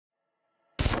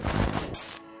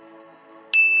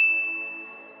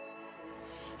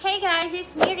Hey guys,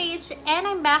 it's me Rach and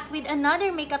I'm back with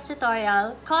another makeup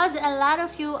tutorial cause a lot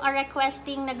of you are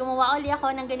requesting na gumawa uli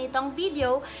ako ng ganitong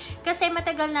video kasi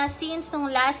matagal na since nung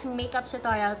last makeup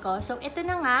tutorial ko. So ito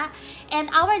na nga,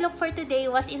 and our look for today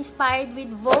was inspired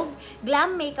with Vogue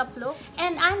Glam Makeup Look,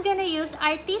 and I'm gonna use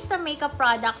Artista makeup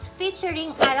products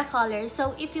featuring Ara Colours.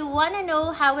 So if you wanna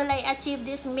know how will I achieve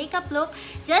this makeup look,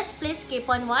 just please keep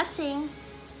on watching.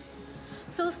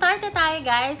 So start na tayo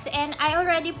guys, and I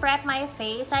already prepped my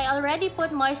face. I already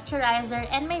put moisturizer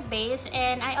and my base,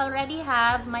 and I already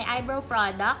have my eyebrow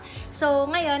product. So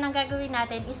ngayon, ang gagawin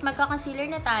natin is magka-concealer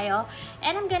na tayo,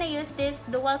 and I'm gonna use this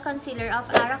dual concealer of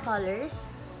Ara Colours.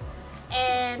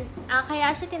 And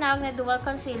kaya siya tinawag na dual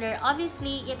concealer.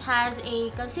 Obviously, it has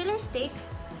a concealer stick,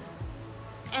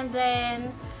 and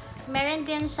then meron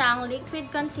din siyang liquid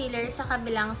concealer sa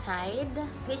kabilang side,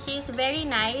 which is very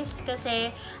nice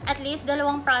kasi at least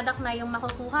dalawang product na yung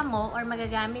makukuha mo or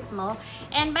magagamit mo.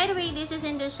 And by the way, this is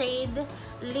in the shade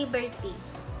Liberty.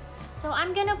 So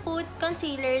I'm gonna put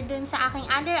concealer dun sa aking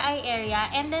under eye area,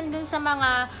 and then dun sa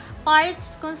mga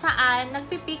parts kung saan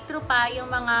nagpipicture pa yung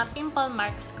mga pimple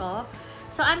marks ko.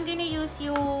 So I'm gonna use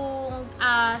yung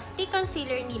stick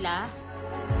concealer nila.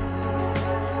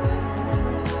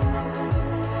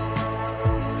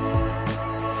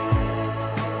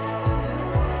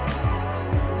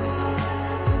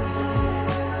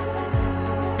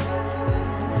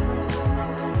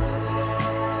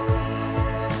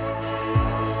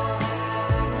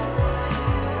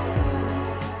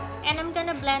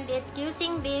 Blend it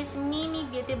using this mini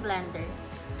beauty blender.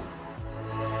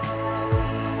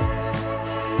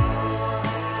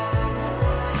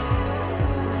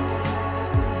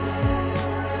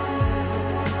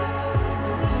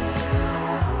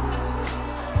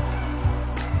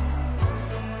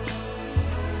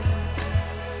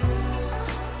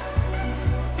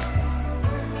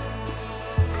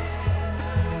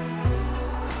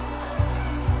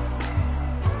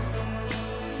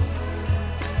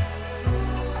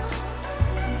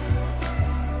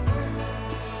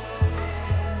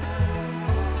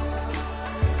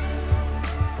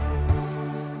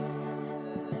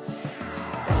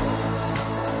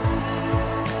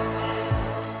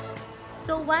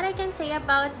 So what I can say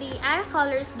about the Ara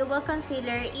Colours Dual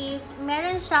Concealer is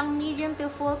meron siyang medium to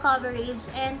full coverage,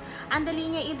 and ang dali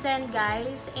niya i-blend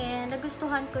guys, and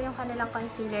nagustuhan ko yung kanilang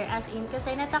concealer as in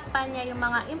kasi natakpan niya yung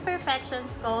mga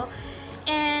imperfections ko,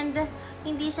 and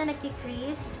hindi siya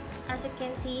nagki-crease. As you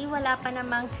can see, wala pa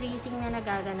namang creasing na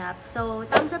nagaganap. So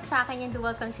thumbs up sa akin yung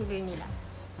dual concealer nila.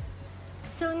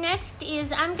 So next is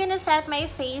I'm gonna set my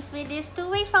face with this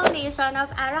two-way foundation of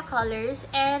Ara Colours,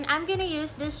 and I'm gonna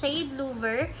use the shade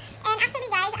Lover. And actually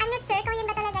guys, I'm not sure kung yun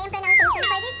ba talaga yung pronunciation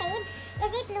for this shade.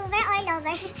 Is it Lover or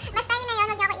Lover? Basta yun na yun,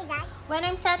 wag niyo ako i-judge. When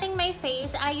I'm setting my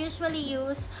face, I usually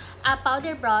use a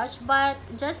powder brush, but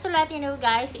just to let you know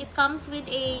guys, it comes with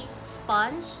a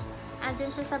sponge.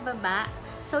 Andyan siya sa baba.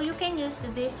 So you can use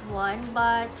this one,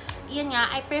 but yun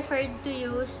nga, I preferred to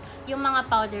use yung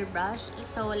mga powder brush.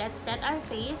 So let's set our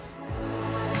face.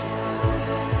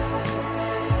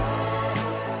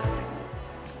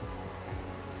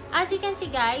 As you can see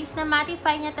guys,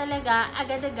 na-mattify niya talaga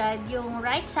agad-agad yung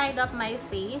right side of my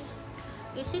face,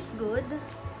 which is good.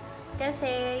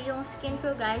 Kasi yung skin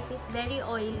ko guys is very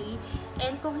oily,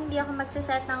 and kung hindi ako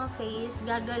magsaset ng face,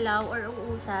 gagalaw or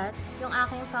uusat yung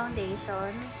aking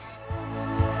foundation.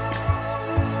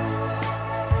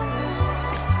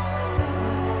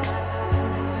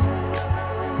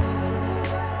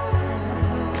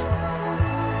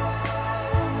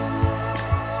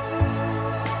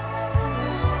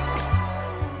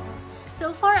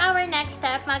 So for our next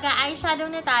step, maga-eyeshadow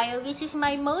na tayo, which is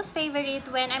my most favorite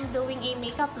when I'm doing a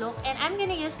makeup look. And I'm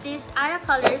gonna use this Ara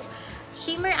Colours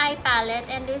Shimmer Eye Palette,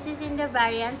 and this is in the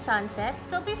variant Sunset.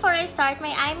 So before I start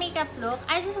my eye makeup look,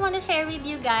 I just want to share with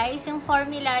you guys yung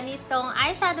formula nitong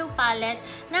eyeshadow palette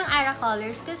ng Ara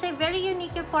Colours, kasi very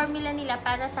unique yung formula nila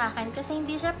para sa akin kasi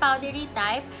hindi siya powdery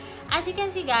type. As you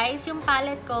can see guys, yung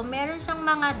palette ko, meron siyang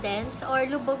mga dents or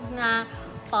lubog na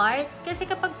part, kasi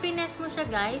kapag prines mo siya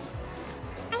guys,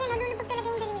 ayan, nalulubog talaga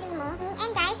yung daliri mo.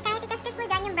 And guys, kahit ikaskas mo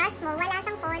dyan yung brush mo, wala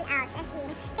siyang fallouts as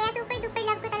in. Kaya super duper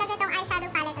love ko talaga tong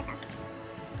eyeshadow palette na to.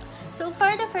 So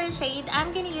for the first shade, I'm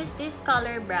gonna use this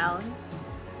color brown.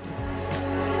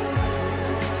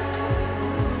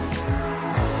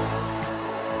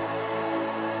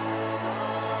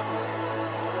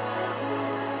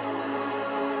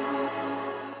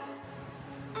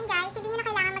 And guys, hindi nyo na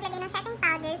kailangan maglagay ng setting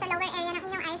powder sa lower area ng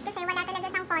inyong eyes kasi wala talaga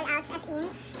siyang fallouts as in.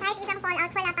 Kahit isang fallout,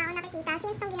 wala pa akong nakikita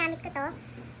since nung ginamit ko to.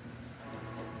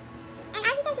 And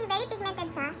as you can see, very pigmented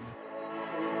siya.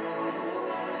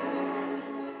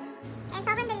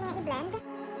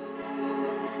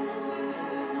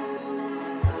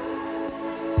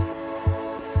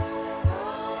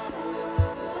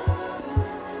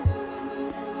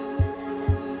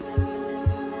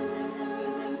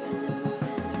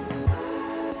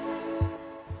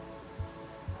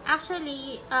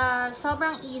 actually,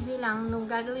 sobrang easy lang nung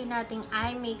gagawin nating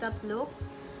eye makeup look.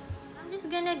 I'm just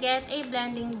gonna get a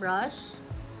blending brush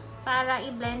para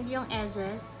i-blend yung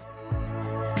edges.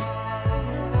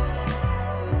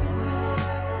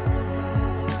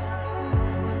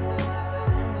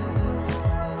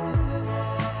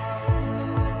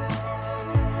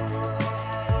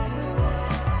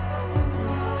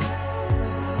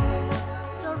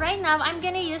 Right now, I'm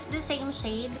gonna use the same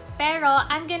shade, pero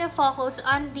I'm gonna focus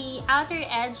on the outer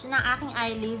edge ng aking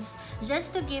eyelids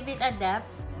just to give it a depth.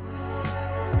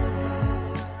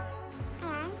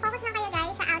 Ayan, focus na kayo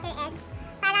guys sa outer edge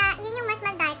para yun yung mas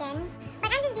mag-darken.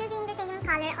 But I'm just using the same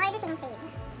color or the same shade.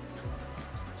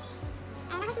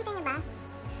 Ayan, nakikita niyo ba?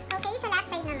 Okay, sa left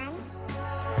side naman.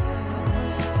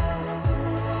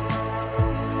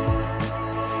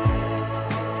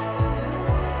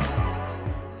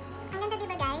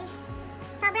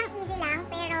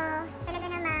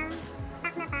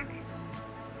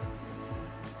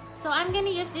 So, I'm gonna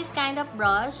use this kind of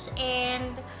brush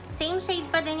and same shade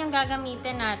pa din yung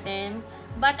gagamitin natin.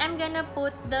 But I'm gonna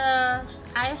put the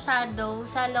eyeshadow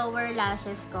sa lower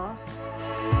lashes ko.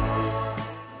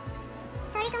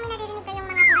 Sorry kung may naririnig kayong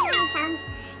mga kumain sounds.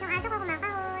 Yung aso ko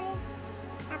kumakahol.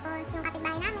 Tapos yung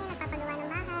kapitbahay namin nagpapagawa ng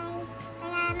bahay.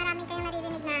 Kaya marami kayong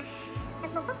naririnig na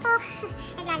nagbubukpok,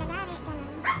 naglalagari,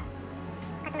 ganun.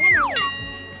 Katulad mo.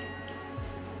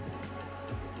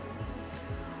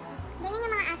 Ganyan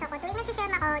yung mga aso ko. Tuwing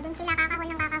nagsifilm ako, dun sila kakahol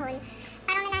ng kakahol.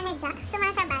 Parang nananadya,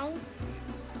 sumasabay.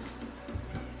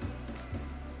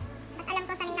 At alam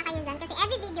ko sanay na kayo dyan kasi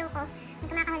every video ko may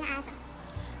kumakahol na aso.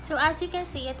 So as you can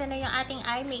see, ito na yung ating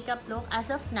eye makeup look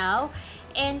as of now.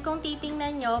 And kung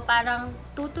titingnan nyo, parang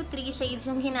 2 to 3 shades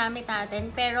yung ginamit natin.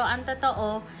 Pero ang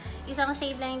totoo, isang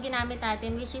shade lang yung ginamit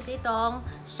natin, which is itong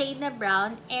shade na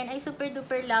brown. And I super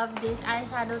duper love this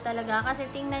eyeshadow talaga. Kasi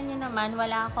tingnan nyo naman,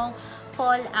 wala akong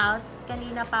fallouts.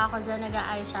 Kanina pa ako dyan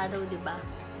nag-eyeshadow, diba?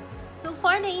 So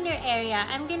for the inner area,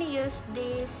 I'm gonna use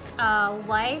this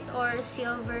white or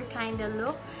silver kind of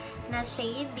look na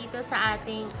shade dito sa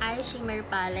ating eye shimmer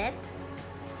palette.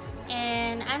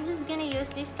 And I'm just gonna use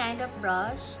this kind of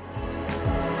brush.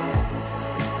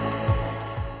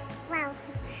 Wow!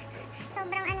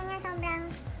 Sobrang ano niya, sobrang...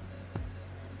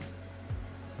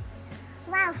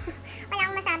 Wow! Wala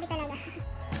akong masabi talaga.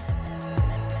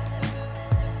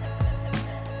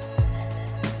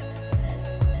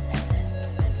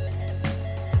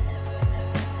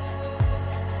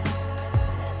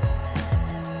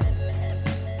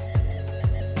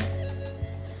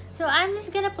 So I'm just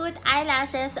gonna put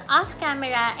eyelashes off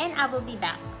camera and I will be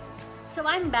back. So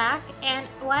I'm back and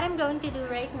what I'm going to do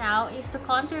right now is to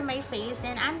contour my face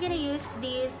and I'm gonna use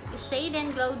this Shade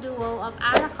and Glow Duo of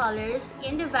Ara Colours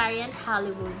in the variant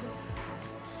Hollywood.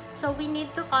 So we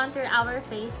need to contour our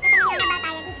face. Kasi naglalaba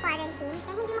tayo this quarantine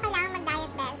and hindi mo kailangan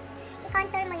mag-diet, besh.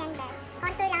 I-contour mo yan, besh.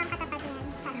 Contour lang ang katapat niyan.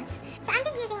 Charot. So I'm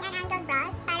just using an angled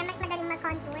brush para mas madaling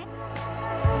mag-contour.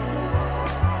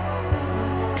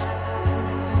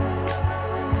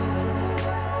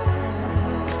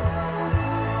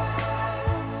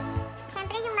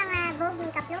 Siyempre yung mga Vogue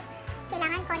makeup look,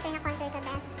 kailangan contour na contour ka,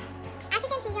 besh. As you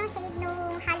can see, yung shade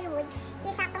nung Hollywood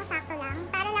is saktong-sakto lang.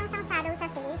 Para lang siyang shadow sa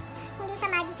face. Hindi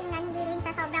siya muddy tingnan, hindi rin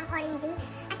siya sobrang orangey.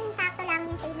 As in, sakto lang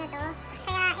yung shade na to.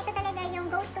 Kaya ito talaga yung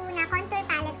go-to na contour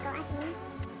palette ko. As in,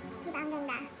 di ba ang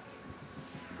ganda?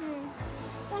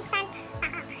 Instant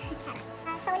pakak.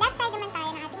 So, left side naman tayo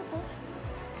ng ating cheeks.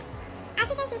 As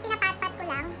you can see, pinapat-pat ko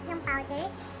lang yung powder.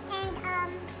 And,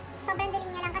 sobrang dali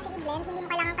niya lang kasi i-blend. Hindi mo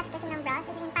kailangan kasi ng brush.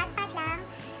 As in, pat-pat lang.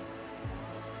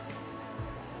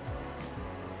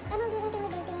 And hindi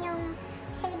intimidating yung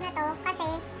shade na to kasi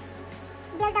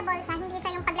buildable siya. Hindi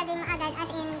siya yung paglagay mo agad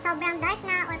as in sobrang dark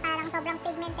na or parang sobrang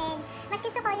pigmented. Mas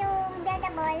gusto ko yung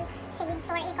buildable shade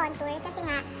for a contour kasi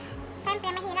nga,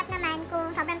 syempre mahirap naman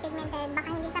kung sobrang pigmented. Baka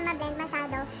hindi siya ma-blend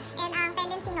masyado. And ang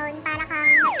tendency nun, para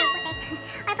kang nagpuputek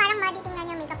or parang muddy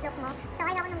tingnan yung makeup look mo. So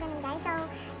ayoko nung ganun, guys.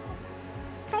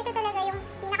 So ito talaga yung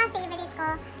pinaka-favorite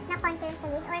ko na contour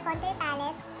shade or contour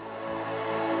palette.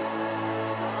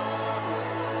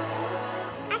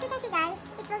 As you can see, guys,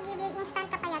 it will give you instant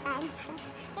kapayatan.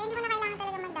 Kaya hindi mo na kailangan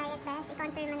talaga mag-diet, besh.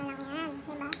 I-contour mo na lang yan,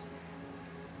 diba?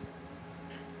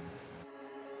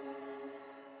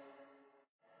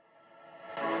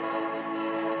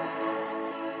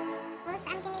 Tapos,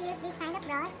 I'm gonna use this kind of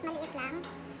brush, maliit lang,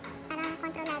 para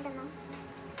kontrolado mo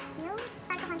yung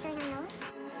pag-contour ng nose.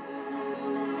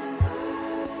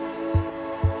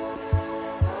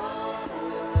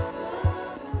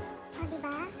 O,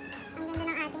 diba? Ang ganda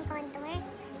ng ating contour.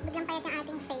 Biglang payat ng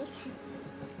ating face.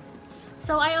 So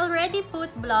So I already put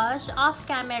blush off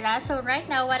camera. So right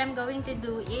now what I'm going to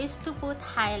do is to put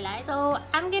highlight. So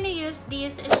I'm gonna use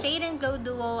this Shade and Glow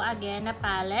Duo again na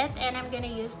palette, and I'm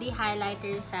gonna use the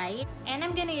highlighter side. And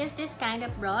I'm gonna use this kind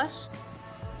of brush.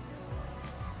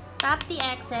 Tap the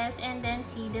excess and then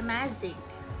see the magic.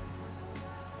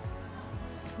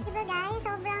 Diba guys,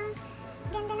 sobrang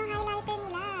ganda ng highlighter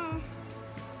nila.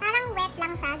 Parang wet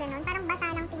lang siya, ganun. Parang basa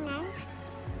lang tingnan.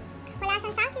 Wala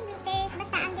siyang chunky glitters,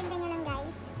 basta ang ganda niya lang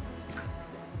guys.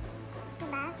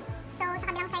 Diba? So, sa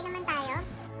kabilang side naman tayo.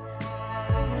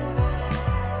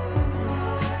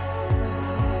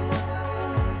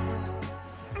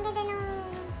 Ang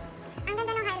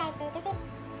ganda ng highlighter kasi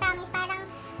promise parang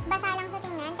basa lang sa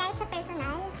tingnan kahit sa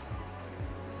personal.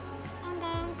 And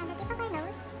then, on the tip of our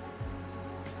nose.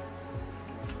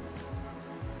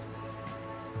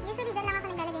 Usually, dyan lang ako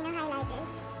naglalagay ng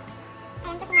highlighters.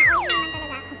 Ayan, kasi nga oily naman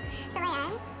talaga ako. So,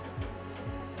 ayan.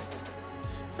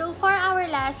 So, for our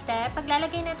last step,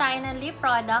 paglalagay na tayo ng lip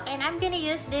product, and I'm gonna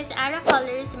use this Ara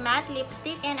Colours matte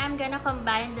lipstick, and I'm gonna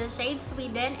combine the shades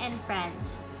Sweden and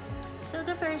France. So,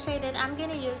 the first shade that I'm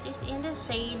gonna use is in the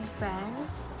shade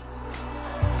France.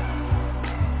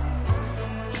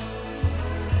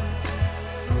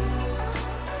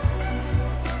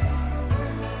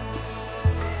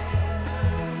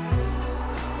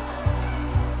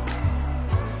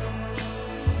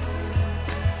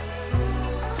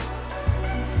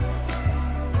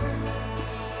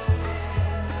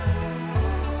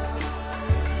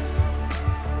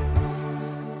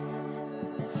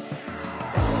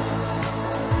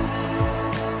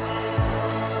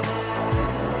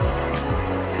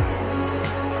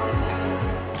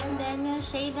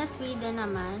 Shade na Sweden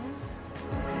naman.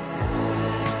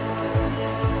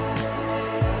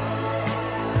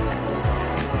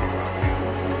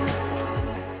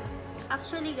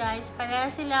 Actually guys, para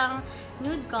silang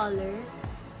nude color.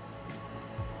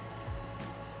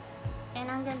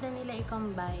 And ang ganda nila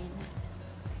i-combine.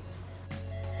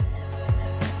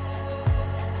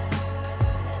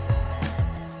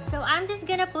 So I'm just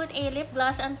gonna put a lip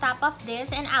gloss on top of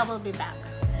this and I will be back.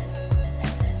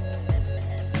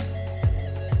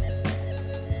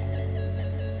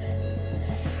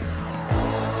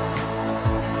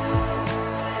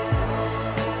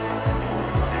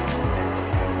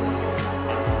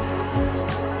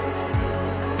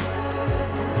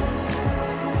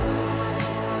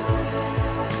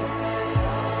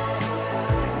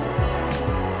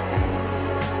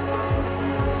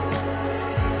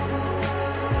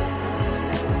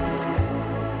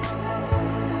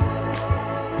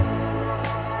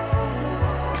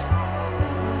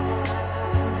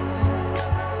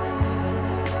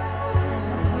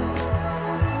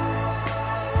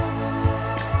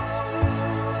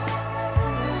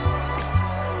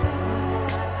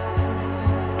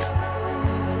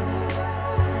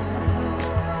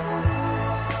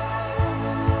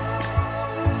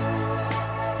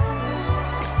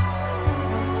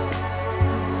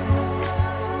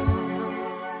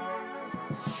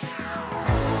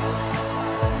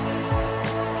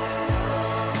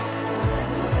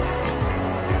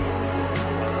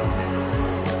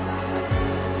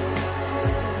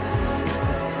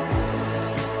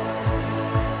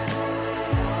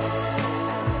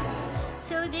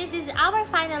 Our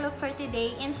final look for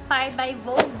today, inspired by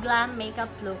Vogue Glam Makeup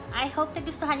Look. I hope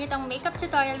nagustuhan niyo itong makeup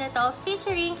tutorial na to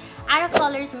featuring Ara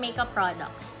Colours makeup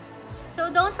products. So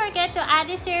don't forget to add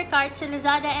this to your cart sa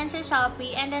Lazada and sa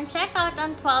Shopee, and then check out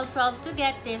on 12/12 to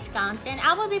get discounts. And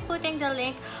I will be putting the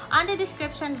link on the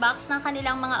description box ng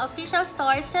kanilang mga official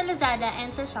stores sa Lazada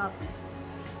and sa Shopee.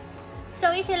 So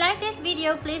if you like this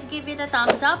video, please give it a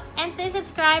thumbs up and please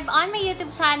subscribe on my YouTube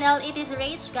channel. It is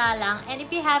Rach Galang. And if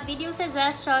you have video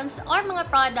suggestions or mga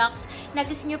products na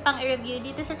gusto nyo pang i-review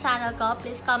dito sa channel ko,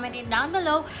 please comment it down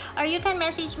below or you can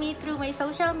message me through my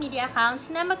social media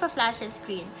accounts na magpa-flash sa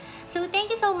screen. So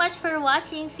thank you so much for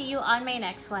watching. See you on my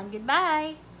next one.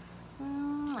 Goodbye!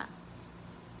 Mwah.